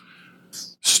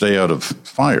stay out of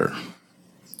fire.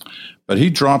 But he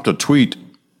dropped a tweet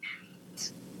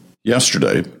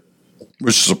yesterday,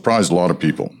 which surprised a lot of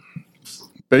people.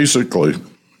 Basically,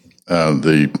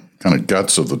 the kind of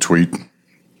guts of the tweet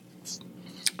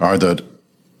are that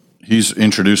he's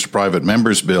introduced a private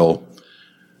members bill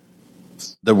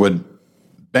that would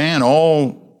ban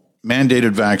all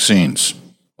mandated vaccines,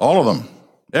 all of them,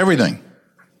 everything,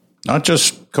 not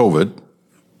just COVID,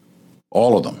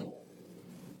 all of them.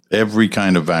 Every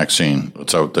kind of vaccine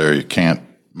that's out there, you can't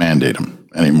mandate them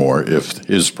anymore if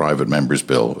his private members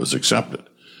bill is accepted.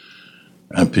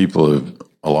 And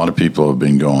a lot of people have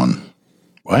been going,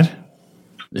 what?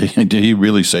 Did he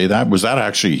really say that? Was that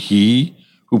actually he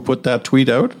who put that tweet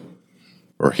out?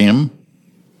 Or him?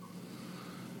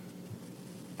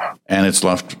 And it's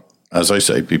left, as I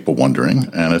say, people wondering,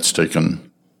 and it's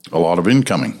taken a lot of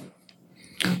incoming.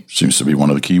 Seems to be one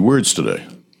of the key words today.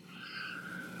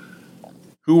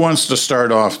 Who wants to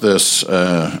start off this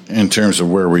in terms of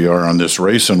where we are on this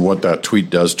race and what that tweet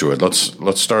does to it?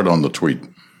 Let's start on the tweet.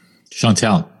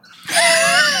 Chantal.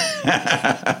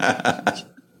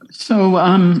 So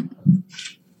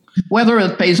whether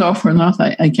it pays off or not,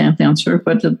 I can't answer,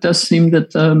 but it does seem that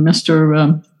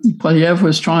Mr. Poilievre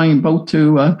was trying both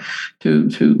to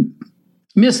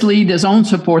mislead his own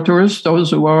supporters,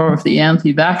 those who are of the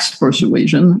anti-vax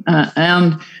persuasion,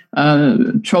 and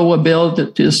throw a bill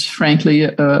that is frankly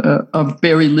of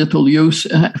very little use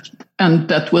and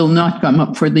that will not come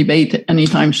up for debate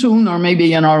anytime soon, or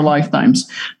maybe in our lifetimes,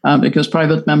 because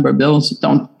private member bills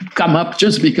don't come up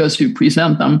just because you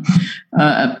present them.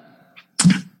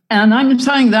 And I'm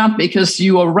saying that because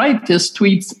you are right, this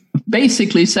tweet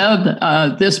basically said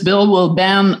this bill will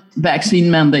ban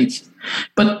vaccine mandates.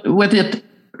 But what it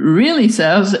really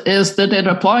says is that it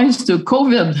applies to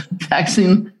COVID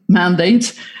vaccine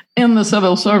mandates in the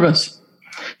civil service.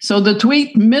 So the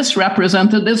tweet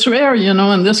misrepresented. It's rare,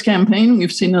 in this campaign,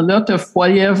 we've seen a lot of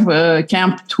Poilievre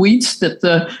camp tweets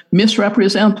that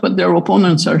misrepresent what their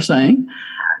opponents are saying.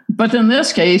 But in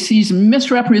this case, he's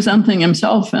misrepresenting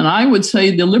himself, and I would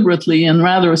say deliberately and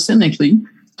rather cynically,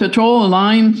 to draw a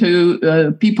line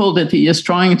to people that he is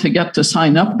trying to get to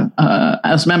sign up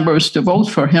as members to vote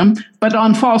for him, but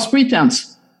on false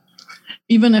pretense.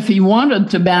 Even if he wanted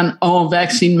to ban all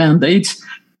vaccine mandates,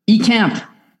 he can't.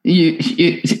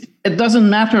 It doesn't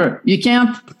matter. You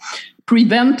can't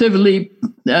preventively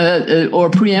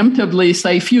or preemptively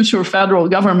say future federal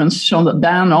governments shall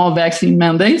ban all vaccine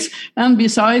mandates. And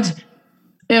besides,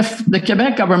 if the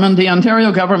Quebec government, the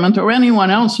Ontario government, or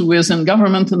anyone else who is in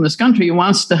government in this country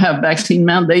wants to have vaccine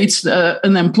mandates,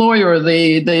 an employer,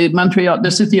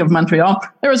 the city of Montreal,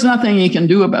 there is nothing he can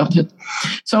do about it.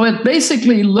 So it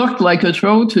basically looked like a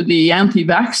throw to the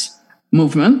anti-vax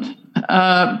movement,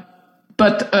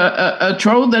 but a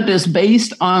throw that is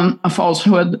based on a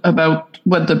falsehood about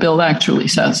what the bill actually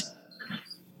says.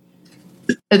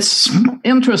 It's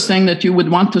interesting that you would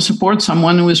want to support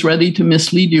someone who is ready to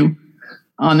mislead you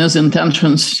on his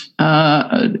intentions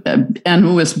and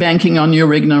who is banking on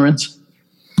your ignorance.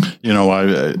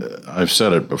 I've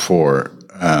said it before,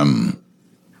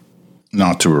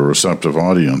 not to a receptive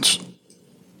audience,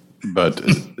 but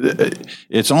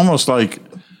it's almost like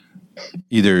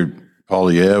either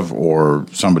Poilievre or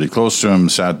somebody close to him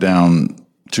sat down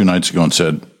 2 nights ago and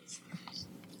said,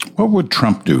 what would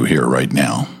Trump do here right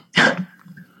now?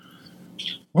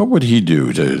 What would he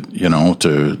do to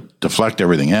deflect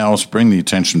everything else, bring the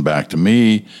attention back to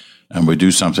me, and we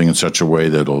do something in such a way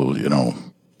that'll,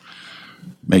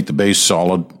 make the base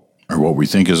solid, or what we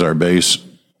think is our base,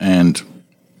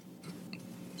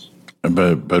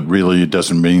 but really it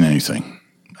doesn't mean anything,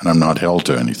 and I'm not held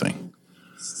to anything.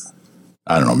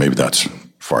 I don't know, maybe that's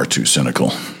far too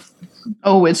cynical.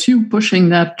 Oh, it's you pushing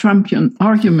that Trumpian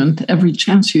argument every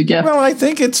chance you get. Well, I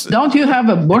think it's... Don't you have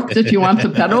a book that you want to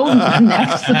peddle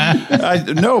next?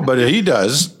 No, but he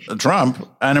does, Trump.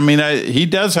 And I mean, he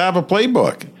does have a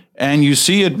playbook. And you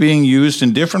see it being used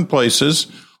in different places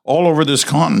all over this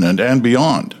continent and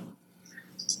beyond.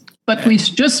 But we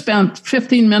just spent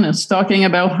 15 minutes talking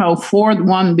about how Ford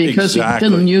won because he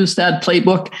didn't use that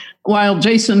playbook, while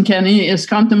Jason Kenney is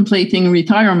contemplating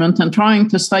retirement and trying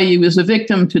to say he was a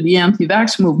victim to the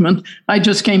anti-vax movement. I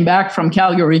just came back from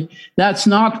Calgary. That's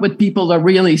not what people are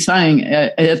really saying.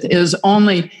 It is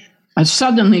only...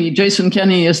 suddenly, Jason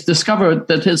Kenney has discovered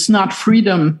that it's not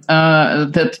freedom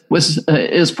that was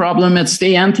his problem. It's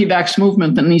the anti-vax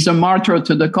movement, and he's a martyr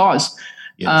to the cause.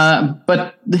 Yes.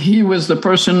 But he was the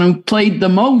person who played the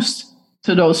most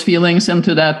to those feelings and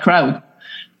to that crowd.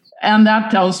 And that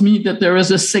tells me that there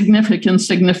is a significant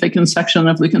section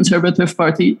of the Conservative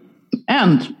Party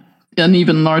and an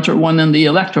even larger one in the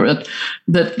electorate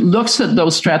that looks at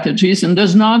those strategies and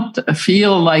does not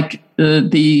feel like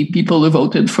the people who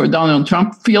voted for Donald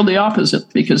Trump feel the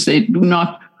opposite, because they do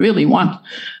not really want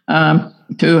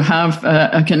to have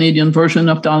a Canadian version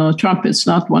of Donald Trump. It's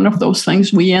not one of those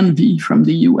things we envy from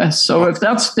the U.S. So if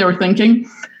that's their thinking,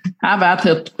 have at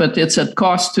it, but it's at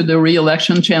cost to the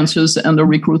re-election chances and the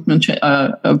recruitment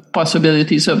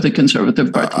possibilities of the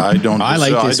Conservative Party. I don't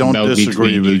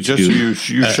disagree with you. Just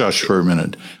you shush for a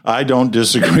minute. I don't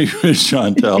disagree with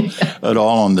Chantal at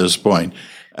all on this point.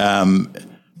 But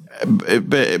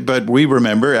we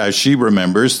remember, as she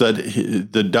remembers, that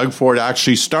the Doug Ford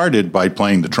actually started by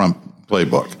playing the Trump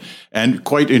playbook and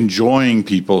quite enjoying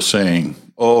people saying,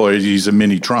 "Oh, he's a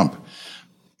mini Trump."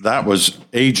 That was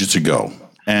ages ago.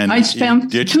 And I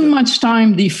spent too much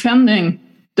time defending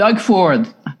Doug Ford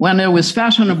when it was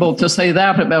fashionable to say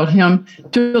that about him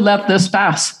to let this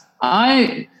pass.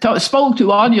 I spoke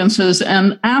to audiences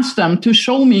and asked them to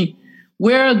show me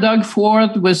where Doug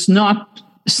Ford was not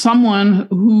someone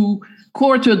who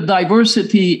courted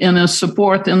diversity in his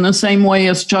support in the same way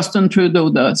as Justin Trudeau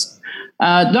does.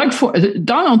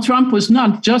 Donald Trump was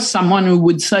not just someone who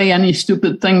would say any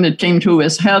stupid thing that came to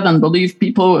his head and believe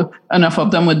people, enough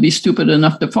of them would be stupid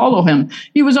enough to follow him.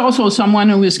 He was also someone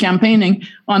who was campaigning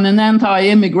on an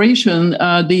anti-immigration,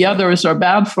 the others are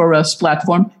bad for us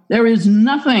platform. There is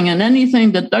nothing and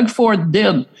anything that Doug Ford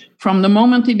did from the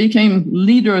moment he became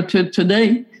leader to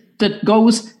today that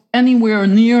goes anywhere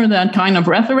near that kind of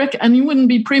rhetoric, and he wouldn't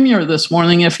be premier this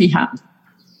morning if he had.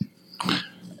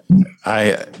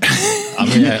 I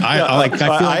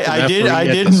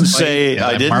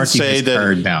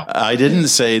didn't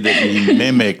say that he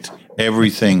mimicked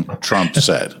everything Trump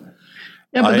said.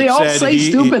 Yeah, but they all say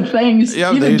stupid things.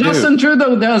 Yeah, even Justin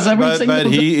Trudeau does every single day.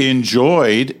 But he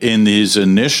enjoyed, in his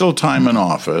initial time in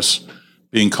office,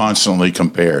 being constantly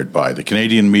compared by the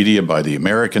Canadian media, by the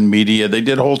American media. They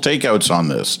did whole takeouts on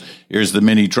this. Here's the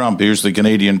mini Trump. Here's the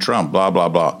Canadian Trump. Blah blah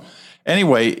blah.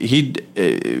 Anyway,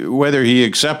 whether he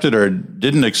accepted or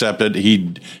didn't accept it,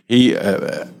 he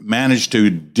managed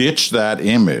to ditch that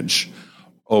image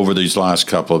over these last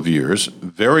couple of years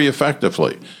very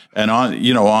effectively. And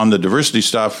on the diversity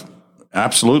stuff,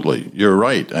 absolutely, you're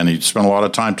right. And he spent a lot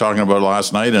of time talking about it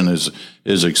last night in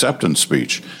his acceptance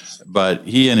speech. But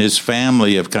he and his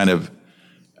family have kind of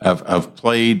have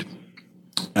played.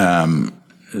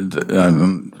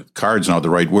 Card's not the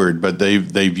right word, but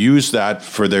they've used that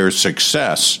for their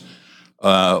success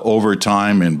over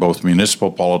time in both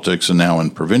municipal politics and now in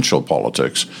provincial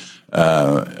politics,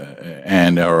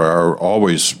 and are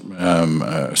always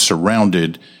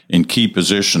surrounded in key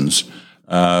positions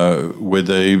with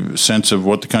a sense of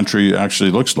what the country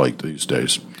actually looks like these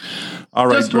days. All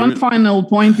right, just one final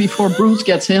point before Bruce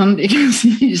gets in,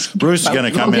 because Bruce is going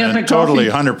to come in and totally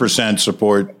 100%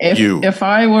 support you. If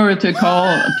I were to call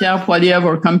Pierre Poilievre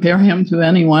or compare him to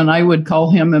anyone, I would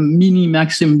call him a mini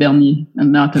Maxime Bernier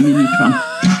and not a mini Trump.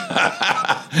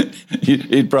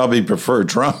 He'd probably prefer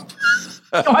Trump.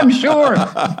 I'm sure.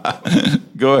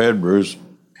 Go ahead, Bruce.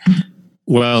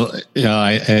 Well,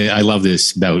 I love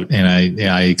this bout, and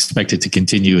I expect it to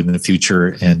continue in the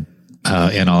future, and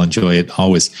I'll enjoy it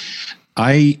always.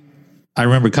 I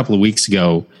remember a couple of weeks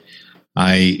ago,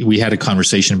 we had a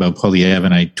conversation about Poilievre,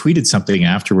 and I tweeted something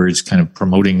afterwards, kind of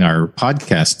promoting our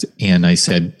podcast. And I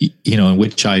said, in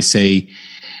which I say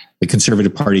the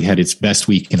Conservative Party had its best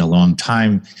week in a long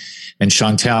time. And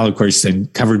Chantal, of course, then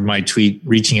covered my tweet,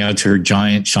 reaching out to her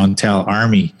giant Chantal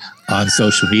army on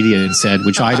social media and said,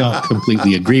 which I don't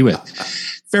completely agree with.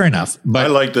 Fair enough. But I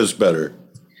like this better.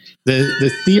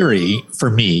 The theory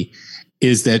for me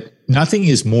is that nothing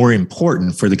is more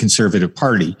important for the Conservative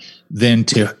Party than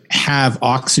to have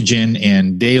oxygen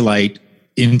and daylight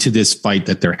into this fight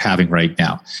that they're having right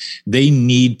now. They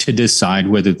need to decide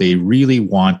whether they really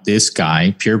want this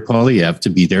guy, Pierre Poilievre, to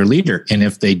be their leader. And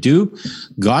if they do,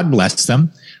 God bless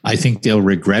them. I think they'll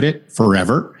regret it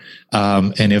forever.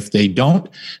 And if they don't,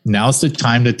 now's the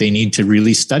time that they need to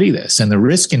really study this. And the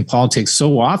risk in politics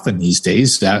so often these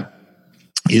days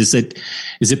is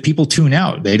that people tune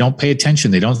out. They don't pay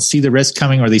attention. They don't see the risk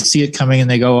coming, or they see it coming and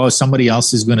they go, oh, somebody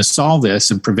else is going to solve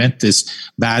this and prevent this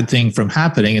bad thing from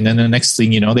happening. And then the next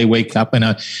thing you know, they wake up and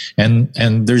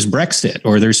there's Brexit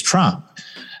or there's Trump.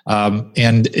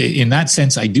 And in that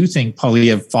sense, I do think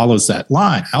Poilievre follows that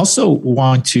line. I also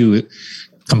want to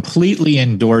completely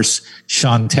endorse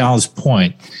Chantal's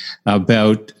point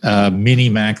about Mini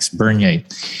Max Bernier.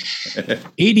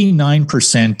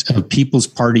 89% of People's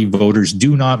Party voters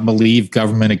do not believe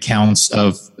government accounts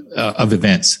of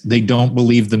events. They don't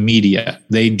believe the media.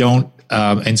 They don't.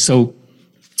 And so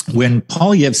when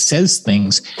Poilievre says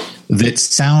things that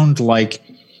sound like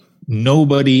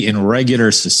nobody in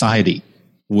regular society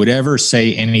would ever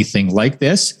say anything like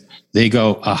this, they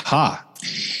go, aha,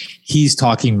 he's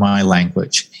talking my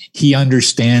language. He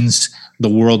understands the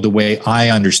world the way I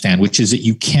understand, which is that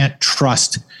you can't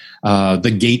trust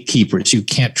the gatekeepers. You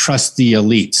can't trust the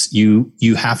elites.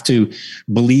 You have to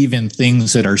believe in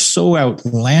things that are so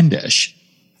outlandish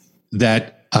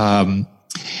that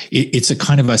it's a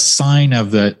kind of a sign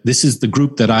of this is the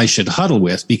group that I should huddle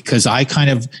with, because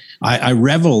I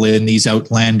revel in these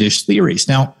outlandish theories.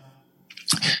 Now,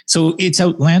 so it's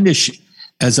outlandish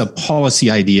as a policy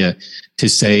idea to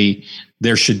say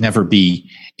there should never be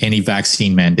any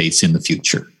vaccine mandates in the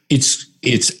future.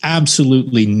 It's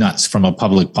absolutely nuts from a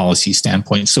public policy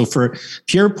standpoint. So for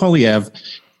Pierre Poilievre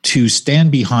to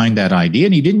stand behind that idea,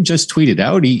 and he didn't just tweet it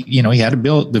out, he had a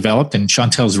bill developed, and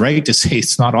Chantal's right to say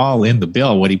it's not all in the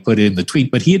bill, what he put in the tweet,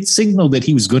 but he had signaled that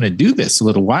he was going to do this a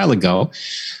little while ago.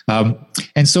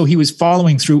 And so he was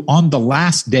following through on the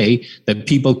last day that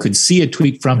people could see a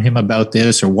tweet from him about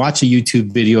this or watch a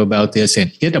YouTube video about this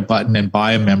and hit a button and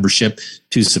buy a membership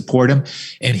to support him.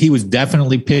 And he was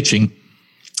definitely pitching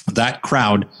that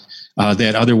crowd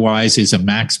that otherwise is a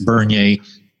Max Bernier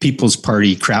People's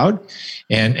Party crowd.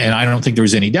 And I don't think there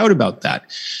was any doubt about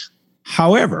that.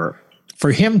 However,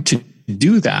 for him to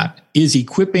do that is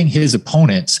equipping his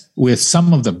opponents with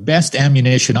some of the best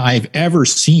ammunition I've ever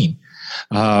seen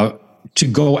to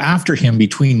go after him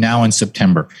between now and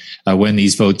September when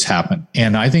these votes happen.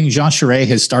 And I think Jean Charest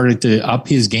has started to up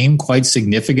his game quite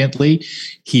significantly.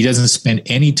 He doesn't spend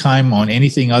any time on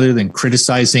anything other than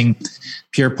criticizing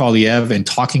Pierre Poilievre and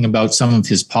talking about some of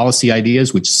his policy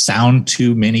ideas, which sound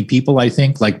to many people, I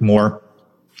think, like more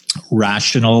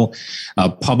rational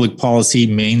public policy,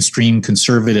 mainstream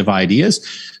conservative ideas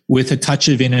with a touch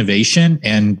of innovation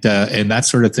and that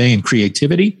sort of thing and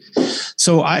creativity.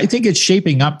 So I think it's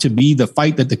shaping up to be the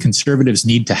fight that the conservatives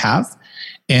need to have.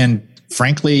 And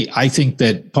frankly, I think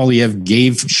that Poilievre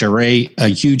gave Charest a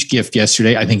huge gift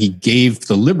yesterday. I think he gave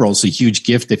the Liberals a huge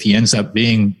gift if he ends up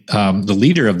being the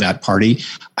leader of that party.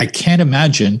 I can't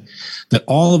imagine that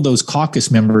all of those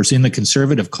caucus members in the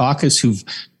Conservative caucus who've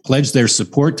pledged their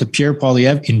support to Pierre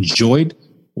Poilievre enjoyed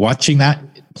watching that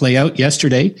play out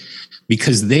yesterday,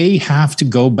 because they have to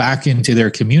go back into their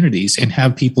communities and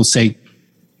have people say,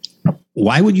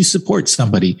 why would you support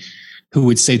somebody who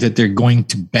would say that they're going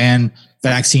to ban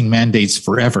vaccine mandates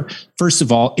forever? First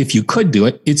of all, if you could do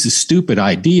it, it's a stupid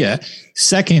idea.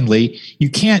 Secondly, you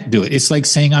can't do it. It's like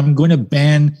saying, I'm going to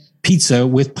ban pizza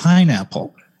with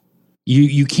pineapple.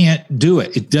 You can't do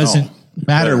it. It doesn't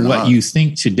matter what you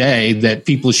think today that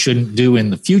people shouldn't do in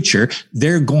the future.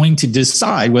 They're going to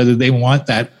decide whether they want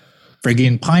that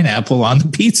friggin' pineapple on the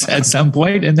pizza at some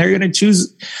point, and they're going to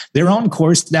choose their own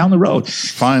course down the road.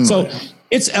 Finally. So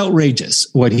it's outrageous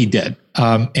what he did.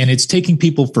 And it's taking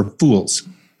people for fools.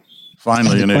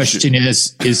 Finally, and the question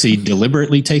is he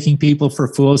deliberately taking people for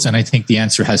fools? And I think the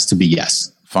answer has to be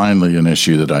yes. Finally, an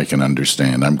issue that I can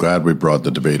understand. I'm glad we brought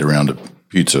the debate around to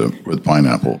pizza with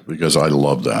pineapple, because I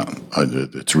love that.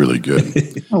 It's really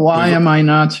good. Why am I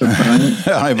not surprised?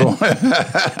 I've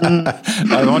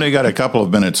only got a couple of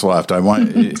minutes left.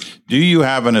 Do you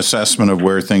have an assessment of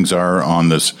where things are on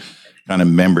this kind of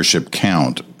membership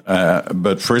count?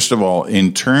 But first of all,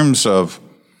 in terms of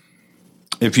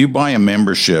if you buy a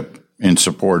membership in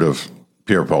support of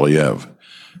Pierre Poilievre,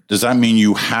 does that mean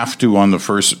you have to, on the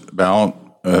first ballot,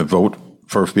 vote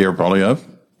for Pierre Poilievre?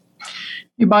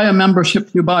 You buy a membership,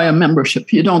 you buy a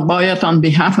membership. You don't buy it on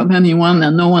behalf of anyone,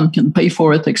 and no one can pay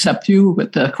for it except you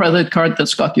with a credit card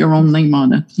that's got your own name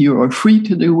on it. You are free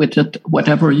to do with it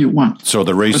whatever you want. So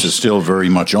the race is still very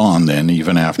much on then,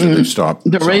 even after they stop.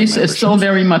 The race is still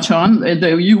very much on.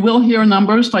 You will hear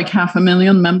numbers like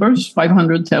 500,000 members,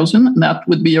 500,000. That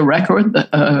would be a record,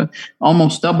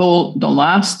 almost double the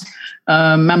last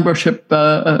membership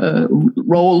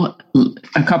roll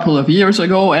a couple of years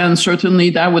ago, and certainly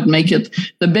that would make it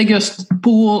the biggest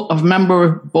pool of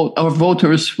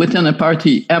voters within a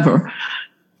party ever.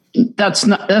 That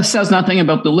says nothing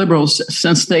about the Liberals,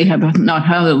 since they have not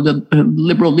had a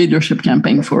Liberal leadership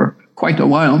campaign for quite a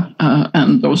while,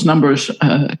 and those numbers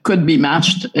could be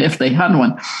matched if they had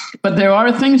one. But there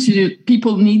are things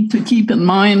people need to keep in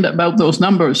mind about those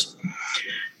numbers.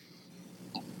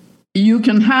 You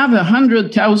can have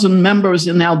 100,000 members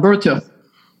in Alberta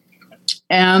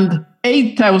and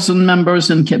 8,000 members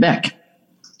in Quebec.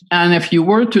 And if you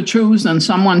were to choose and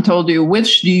someone told you,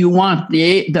 which do you want,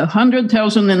 the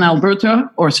 100,000 in Alberta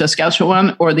or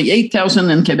Saskatchewan or the 8,000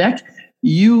 in Quebec,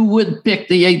 you would pick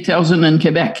the 8,000 in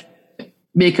Quebec.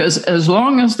 Because as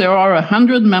long as there are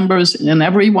 100 members in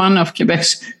every one of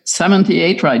Quebec's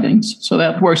 78 ridings, so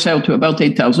that works out to about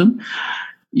 8,000,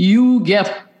 you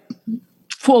get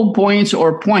full points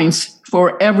or points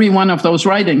for every one of those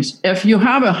ridings. If you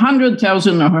have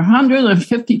 100,000 or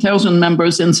 150,000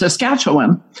 members in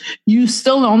Saskatchewan, you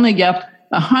still only get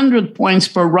 100 points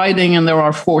per riding, and there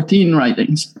are 14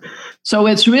 ridings. So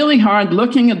it's really hard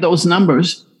looking at those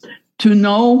numbers to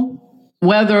know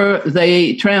whether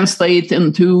they translate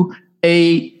into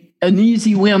an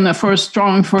easy win, a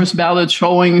strong first ballot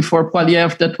showing for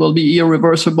Poilievre that will be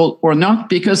irreversible or not,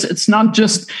 because it's not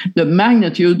just the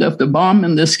magnitude of the bomb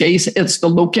in this case, it's the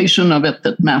location of it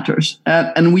that matters.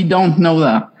 And we don't know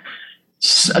that.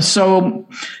 So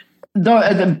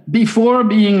before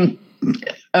being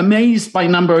amazed by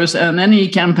numbers and any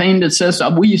campaign that says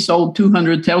we sold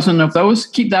 200,000 of those,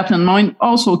 keep that in mind.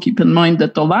 Also keep in mind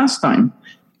that the last time,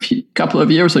 a couple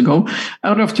of years ago,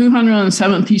 out of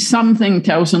 270-something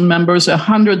thousand members,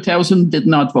 100,000 did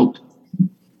not vote.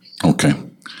 Okay.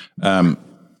 You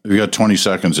got 20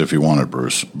 seconds if you want it,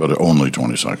 Bruce, but only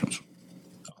 20 seconds.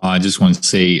 I just want to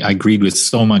say I agreed with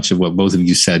so much of what both of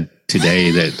you said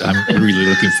today that I'm really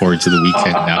looking forward to the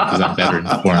weekend now because I'm better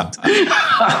informed.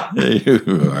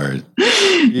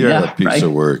 You're a piece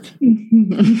of work.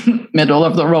 Middle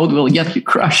of the road will get you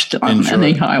crushed on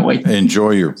any highway. Enjoy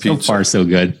your pizza. So far, so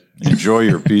good. Enjoy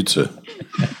your pizza.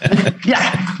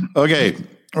 Yeah. Okay,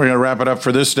 we're going to wrap it up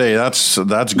for this day. That's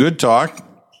good talk,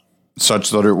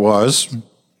 such that it was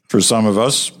for some of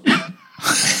us.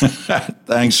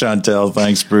 Thanks, Chantal.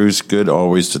 Thanks, Bruce. Good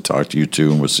always to talk to you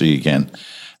too, and we'll see you again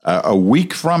a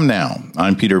week from now.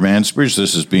 I'm Peter Mansbridge.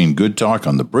 This has been Good Talk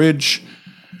on the Bridge.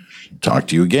 Talk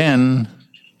to you again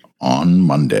on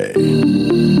Monday.